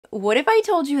what if I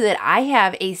told you that I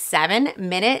have a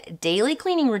 7-minute daily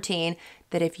cleaning routine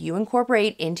that if you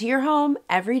incorporate into your home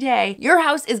every day, your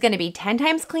house is gonna be 10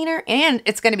 times cleaner and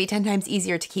it's gonna be 10 times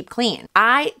easier to keep clean.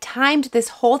 I timed this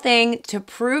whole thing to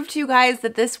prove to you guys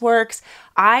that this works.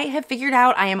 I have figured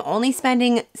out I am only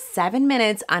spending 7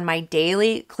 minutes on my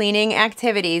daily cleaning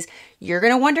activities. You're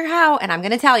gonna wonder how, and I'm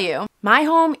gonna tell you. My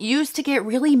home used to get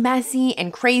really messy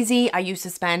and crazy. I used to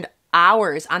spend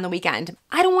hours on the weekend.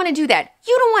 I don't want to do that.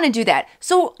 You don't want to do that.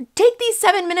 So take these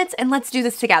 7 minutes and let's do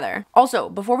this together. Also,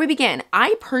 before we begin,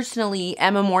 I personally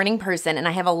am a morning person and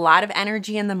I have a lot of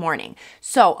energy in the morning.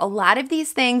 So a lot of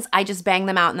these things, I just bang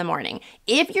them out in the morning.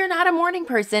 If you're not a morning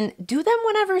person, do them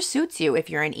whenever suits you. If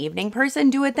you're an evening person,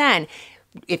 do it then.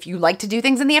 If you like to do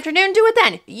things in the afternoon, do it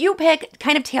then. You pick,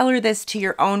 kind of tailor this to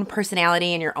your own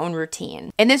personality and your own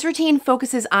routine. And this routine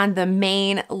focuses on the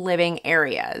main living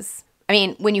areas. I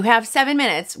mean, when you have 7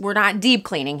 minutes, we're not deep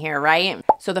cleaning here, right?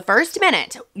 So the first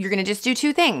minute, you're gonna just do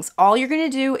two things. All you're gonna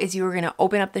do is you're gonna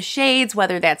open up the shades,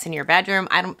 whether that's in your bedroom.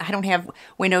 I don't have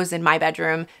windows in my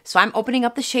bedroom, so I'm opening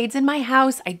up the shades in my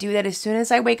house. I do that as soon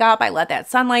as I wake up. I let that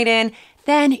sunlight in.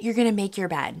 Then you're gonna make your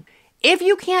bed. If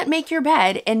you can't make your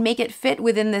bed and make it fit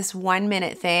within this 1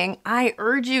 minute thing, I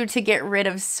urge you to get rid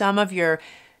of some of your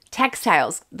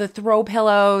textiles, the throw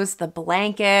pillows, the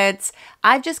blankets.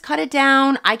 I've just cut it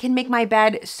down. I can make my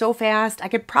bed so fast. I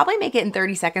could probably make it in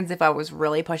 30 seconds if I was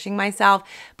really pushing myself,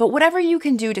 but whatever you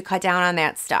can do to cut down on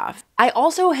that stuff. I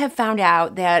also have found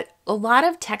out that a lot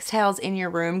of textiles in your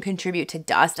room contribute to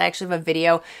dust. I actually have a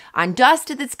video on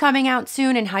dust that's coming out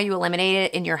soon and how you eliminate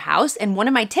it in your house. And one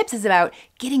of my tips is about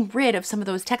getting rid of some of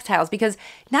those textiles because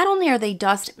not only are they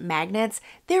dust magnets,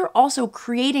 they're also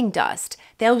creating dust.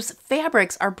 Those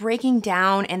fabrics are breaking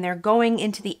down and they're going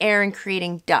into the air and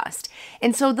creating dust.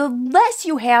 And so the less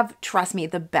you have, trust me,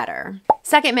 the better.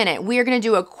 Second minute, we are gonna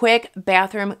do a quick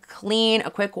bathroom clean,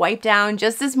 a quick wipe down.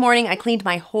 Just this morning, I cleaned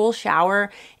my whole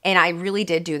shower and I really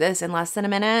did do this in less than a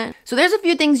minute. So there's a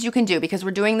few things you can do because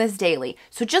we're doing this daily.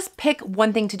 So just pick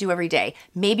one thing to do every day.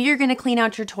 Maybe you're gonna clean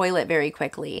out your toilet very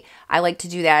quickly. I like to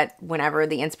do that whenever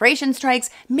the inspiration strikes.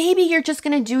 Maybe you're just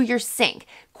gonna do your sink.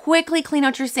 Quickly clean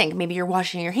out your sink. Maybe you're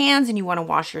washing your hands and you want to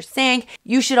wash your sink.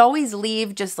 You should always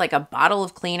leave just like a bottle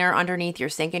of cleaner underneath your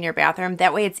sink in your bathroom.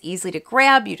 That way it's easy to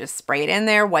grab. You just spray it in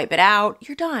there, wipe it out,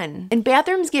 you're done. And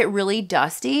bathrooms get really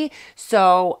dusty.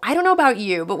 So I don't know about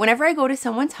you, but whenever I go to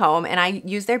someone's home and I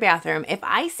use their bathroom, if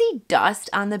I see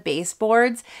dust on the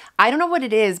baseboards, I don't know what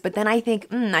it is, but then I think,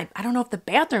 I don't know if the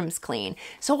bathroom's clean.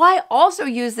 So I also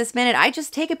use this minute. I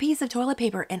just take a piece of toilet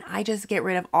paper and I just get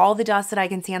rid of all the dust that I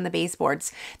can see on the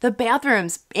baseboards. The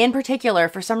bathrooms in particular,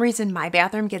 for some reason, my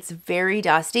bathroom gets very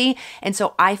dusty. And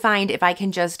so I find if I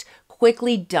can just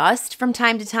quickly dust from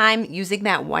time to time, using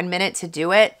that 1 minute to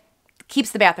do it,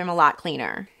 keeps the bathroom a lot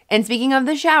cleaner. And speaking of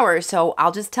the shower, so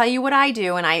I'll just tell you what I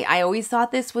do. And I always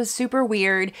thought this was super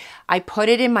weird. I put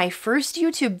it in my first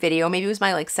YouTube video. Maybe it was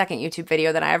my second YouTube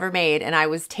video that I ever made. And I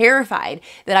was terrified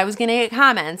that I was going to get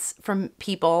comments from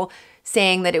people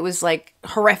saying that it was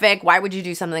horrific. Why would you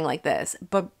do something like this?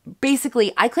 But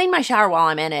basically, I clean my shower while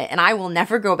I'm in it and I will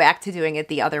never go back to doing it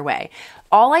the other way.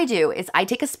 All I do is I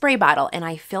take a spray bottle and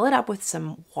I fill it up with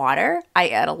some water. I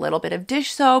add a little bit of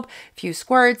dish soap, a few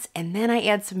squirts, and then I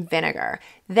add some vinegar.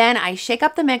 Then I shake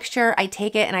up the mixture, I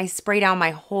take it and I spray down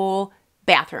my whole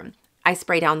bathroom. I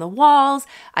spray down the walls,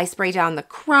 I spray down the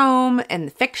chrome and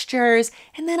the fixtures,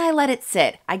 and then I let it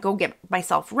sit. I go get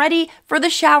myself ready for the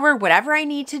shower, whatever I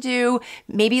need to do,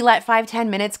 maybe let 5-10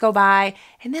 minutes go by,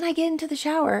 and then I get into the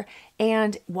shower.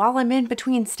 And while I'm in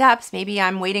between steps, maybe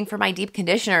I'm waiting for my deep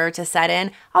conditioner to set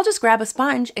in, I'll just grab a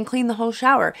sponge and clean the whole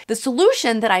shower. The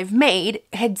solution that I've made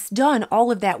has done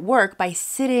all of that work by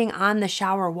sitting on the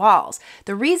shower walls.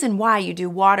 The reason why you do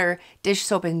water, dish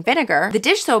soap, and vinegar, the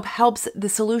dish soap helps the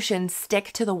solution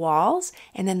stick to the walls,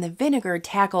 and then the vinegar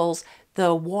tackles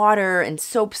the water and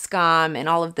soap scum and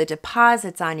all of the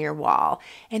deposits on your wall.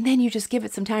 And then you just give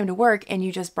it some time to work and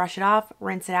you just brush it off,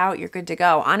 rinse it out, you're good to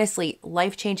go. Honestly,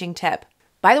 life-changing tip.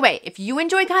 By the way, if you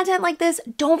enjoy content like this,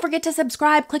 don't forget to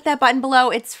subscribe. Click that button below,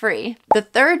 it's free. The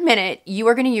third minute you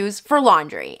are gonna use for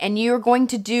laundry, and you're going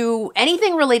to do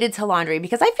anything related to laundry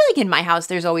because I feel like in my house,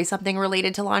 there's always something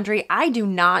related to laundry. I do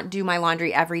not do my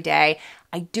laundry every day.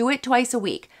 I do it twice a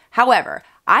week. However,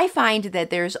 I find that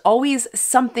there's always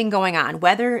something going on,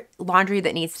 whether laundry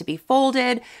that needs to be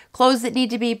folded, clothes that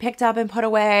need to be picked up and put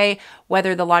away,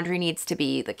 whether the laundry needs to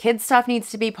be, the kids' stuff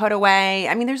needs to be put away.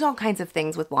 I mean, there's all kinds of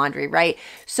things with laundry, right?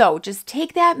 So just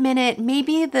take that minute.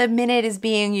 Maybe the minute is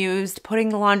being used putting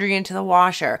the laundry into the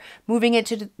washer, moving it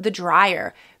to the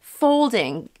dryer,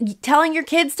 folding, telling your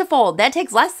kids to fold, that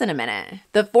takes less than a minute.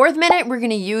 The fourth minute we're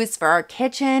gonna use for our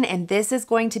kitchen, and this is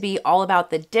going to be all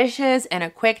about the dishes and a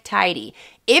quick tidy.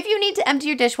 If you need to empty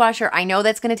your dishwasher, I know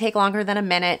that's gonna take longer than a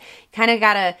minute. Kind of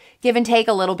gotta give and take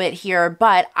a little bit here,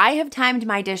 but I have timed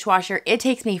my dishwasher. It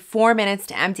takes me 4 minutes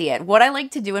to empty it. What I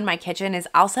like to do in my kitchen is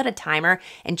I'll set a timer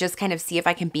and just kind of see if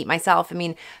I can beat myself. I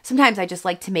mean, sometimes I just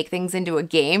like to make things into a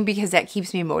game because that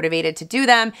keeps me motivated to do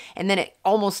them, and then it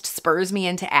almost spurs me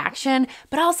into action.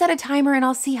 But I'll set a timer and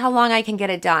I'll see how long I can get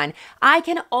it done. I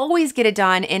can always get it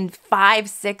done in 5,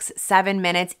 6, 7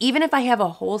 minutes, even if I have a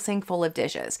whole sink full of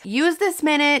dishes. Use this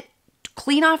minute,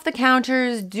 clean off the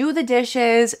counters, do the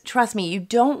dishes. Trust me, you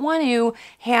don't want to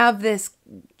have this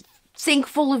sink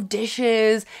full of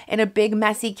dishes and a big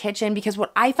messy kitchen, because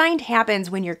what I find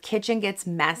happens when your kitchen gets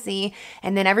messy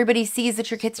and then everybody sees that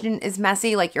your kitchen is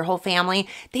messy, like your whole family,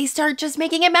 they start just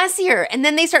making it messier, and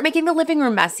then they start making the living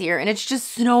room messier, and it's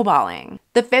just snowballing.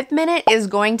 The fifth minute is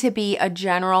going to be a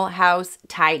general house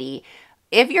tidy.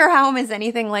 If your home is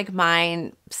anything like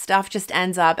mine, stuff just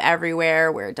ends up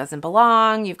everywhere where it doesn't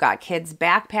belong. You've got kids'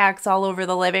 backpacks all over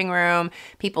the living room,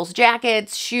 people's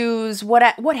jackets, shoes, what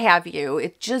have you.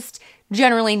 It just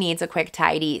generally needs a quick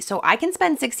tidy. So I can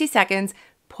spend 60 seconds,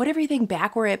 put everything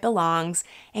back where it belongs,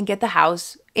 and get the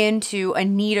house into a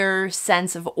neater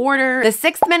sense of order. The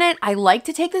sixth minute, I like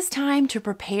to take this time to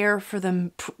prepare for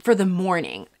the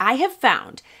morning. I have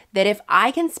found that if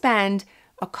I can spend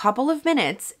a couple of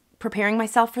minutes preparing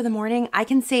myself for the morning, I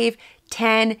can save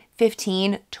 10,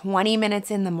 15, 20 minutes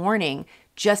in the morning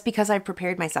just because I've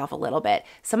prepared myself a little bit.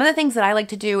 Some of the things that I like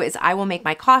to do is I will make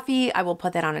my coffee, I will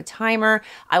put that on a timer,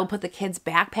 I will put the kids'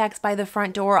 backpacks by the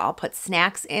front door, I'll put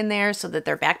snacks in there so that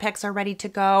their backpacks are ready to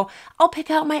go. I'll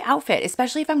pick out my outfit,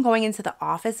 especially if I'm going into the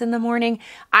office in the morning.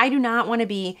 I do not want to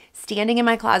be standing in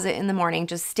my closet in the morning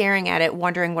just staring at it,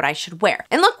 wondering what I should wear.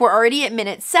 And look, we're already at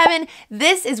minute 7.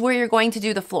 This is where you're going to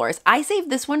do the floors. I saved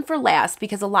this one for last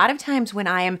because a lot of times when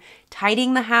I am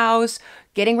tidying the house,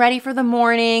 getting ready for the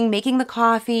morning, making the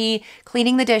coffee,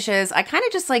 cleaning the dishes, I kind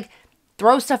of just like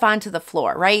throw stuff onto the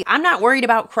floor, right? I'm not worried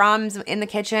about crumbs in the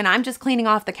kitchen. I'm just cleaning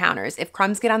off the counters. If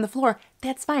crumbs get on the floor,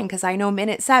 that's fine, because I know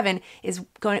minute 7 is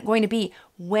going to be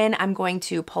when I'm going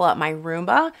to pull out my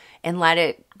Roomba and let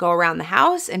it go around the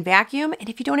house and vacuum. And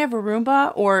if you don't have a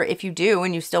Roomba, or if you do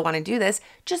and you still want to do this,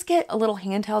 just get a little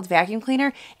handheld vacuum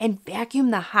cleaner and vacuum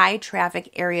the high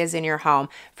traffic areas in your home.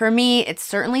 For me, it's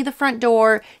certainly the front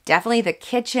door, definitely the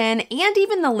kitchen, and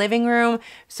even the living room.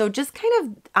 So just kind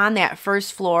of on that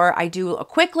first floor, I do a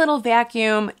quick little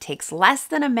vacuum. It takes less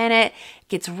than a minute,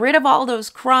 gets rid of all those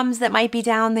crumbs that might be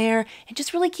down there. It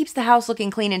just really keeps the house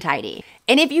looking clean and tidy.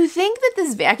 And if you think that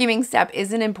this vacuuming step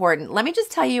isn't important, let me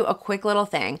just tell you a quick little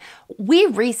thing. We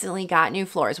recently got new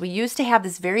floors. We used to have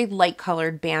this very light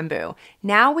colored bamboo.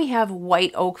 Now we have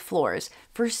white oak floors.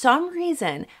 For some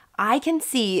reason, I can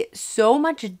see so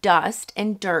much dust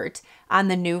and dirt on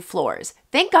the new floors.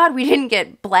 Thank God we didn't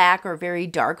get black or very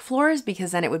dark floors,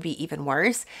 because then it would be even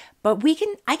worse. But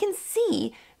I can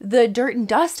see the dirt and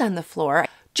dust on the floor.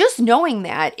 Just knowing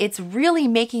that, it's really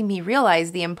making me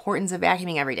realize the importance of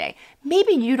vacuuming every day.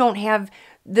 Maybe you don't have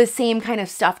the same kind of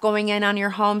stuff going in on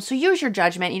your home, so use your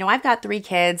judgment. You know, I've got 3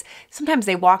 kids. Sometimes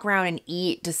they walk around and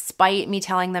eat despite me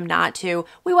telling them not to.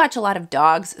 We watch a lot of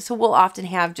dogs, so we'll often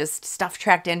have just stuff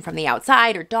tracked in from the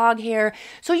outside or dog hair.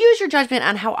 So use your judgment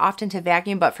on how often to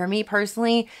vacuum. But for me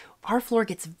personally, our floor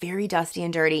gets very dusty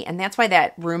and dirty, and that's why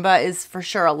that Roomba is for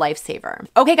sure a lifesaver.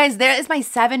 Okay guys, that is my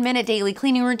 7-minute daily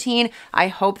cleaning routine. I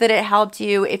hope that it helped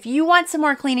you. If you want some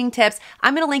more cleaning tips,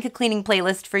 I'm gonna link a cleaning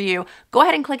playlist for you. Go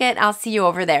ahead and click it. I'll see you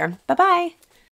over there. Bye-bye.